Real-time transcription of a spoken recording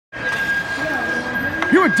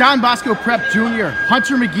You were Don Bosco Prep Jr.,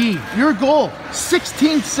 Hunter McGee. Your goal,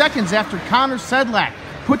 16 seconds after Connor Sedlak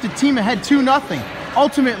put the team ahead 2-0,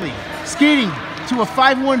 ultimately skating to a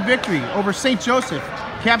 5-1 victory over St. Joseph,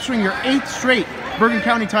 capturing your 8th straight Bergen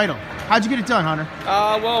County title. How'd you get it done, Hunter?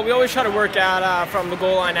 Well, we always try to work out from the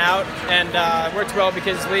goal line out, and it worked well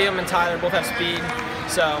because Liam and Tyler both have speed,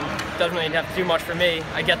 so it doesn't really have to do much for me.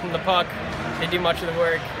 I get them the puck, they do much of the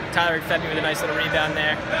work. Tyler fed me with a nice little rebound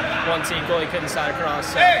there. One seat goalie couldn't slide across,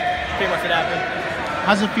 so pretty much what happened.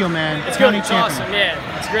 How's it feel, man? It's good. It's awesome. Yeah,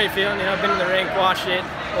 it's a great feeling. You know, I've been in the rink, watched it,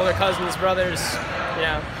 older cousins, brothers. You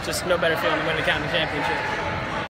know, just no better feeling than winning a county championship.